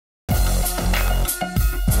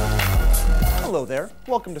Hello there.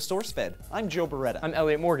 Welcome to SourceFed. I'm Joe Beretta. I'm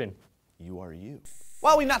Elliot Morgan. You are you.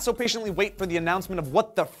 While we not so patiently wait for the announcement of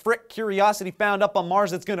what the frick Curiosity found up on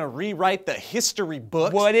Mars that's gonna rewrite the history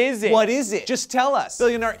books. What is it? What is it? Just tell us.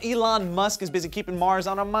 Billionaire Elon Musk is busy keeping Mars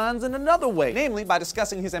on our minds in another way. Namely, by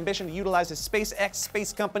discussing his ambition to utilize his SpaceX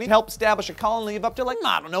space company to help establish a colony of up to, like,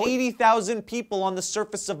 I don't know, 80,000 people on the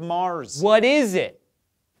surface of Mars. What is it?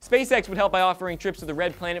 SpaceX would help by offering trips to the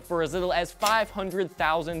Red Planet for as little as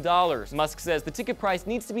 $500,000. Musk says the ticket price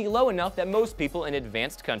needs to be low enough that most people in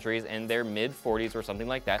advanced countries in their mid-40s or something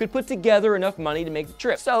like that could put together enough money to make the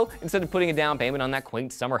trip. So, instead of putting a down payment on that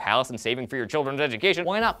quaint summer house and saving for your children's education,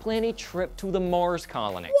 why not plan a trip to the Mars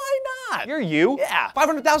colony? Why not? You're you. Yeah.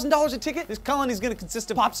 $500,000 a ticket? This colony's gonna consist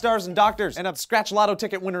of pop stars and doctors and a scratch lotto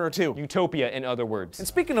ticket winner or two. Utopia, in other words. And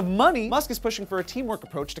speaking of money, Musk is pushing for a teamwork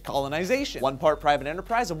approach to colonization. One part private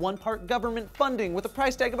enterprise and one part government funding, with a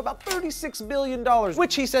price tag of about $36 billion,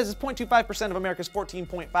 which he says is 0.25% of America's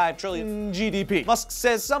 $14.5 trillion GDP. Musk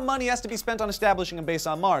says some money has to be spent on establishing a base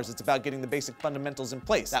on Mars. It's about getting the basic fundamentals in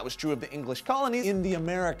place. That was true of the English colonies in the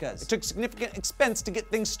Americas. It took significant expense to get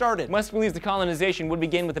things started. Musk believes the colonization would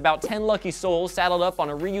begin with about 10 lucky souls saddled up on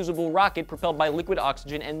a reusable rocket propelled by liquid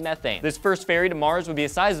oxygen and methane. This first ferry to Mars would be a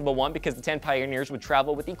sizable one because the 10 pioneers would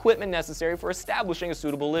travel with equipment necessary for establishing a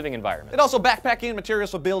suitable living environment. They'd also backpack in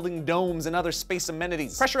materials for building domes and other space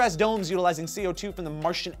amenities. Pressurized domes utilizing CO2 from the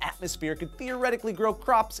Martian atmosphere could theoretically grow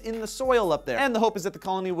crops in the soil up there. And the hope is that the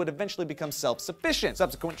colony would eventually become self-sufficient.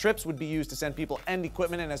 Subsequent trips would be used to send people and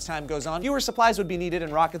equipment, and as time goes on, fewer supplies would be needed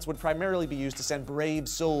and rockets would primarily be used to send brave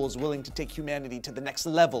souls willing to take humanity to the next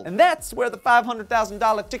level. And that's where the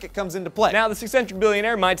 $500,000 ticket comes into play. Now, this eccentric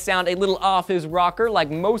billionaire might sound a little off his rocker,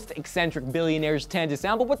 like most eccentric billionaires tend to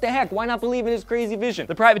sound, but what the heck, why not believe in his crazy vision?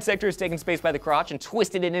 The private sector has taken space by the crotch and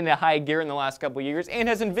twisted it into high gear in the last couple years and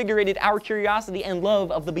has invigorated our curiosity and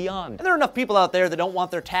love of the beyond. And there are enough people out there that don't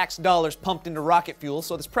want their tax dollars pumped into rocket fuel,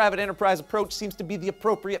 so this private enterprise approach seems to be the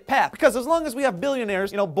appropriate path. Because as long as we have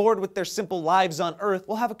billionaires, bored with their simple lives on Earth,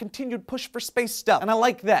 we'll have a continued push for space stuff. And I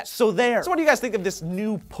like that. So there. So what do you guys think of this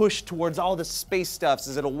new push towards all this space stuff?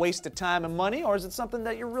 Is it a waste of time and money, or is it something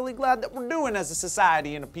that you're really glad that we're doing as a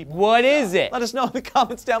society and a people? What is it? Let us know in the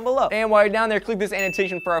comments down below. And while you're down there, click this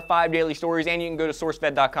annotation for our 5 daily stories, and you can go to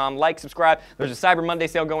SourceFed.com, like, subscribe. There's a Cyber Monday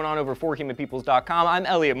sale going on over 4humanpeoples.com. I'm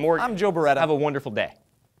Elliot Morgan. I'm Joe Beretta. Have a wonderful day.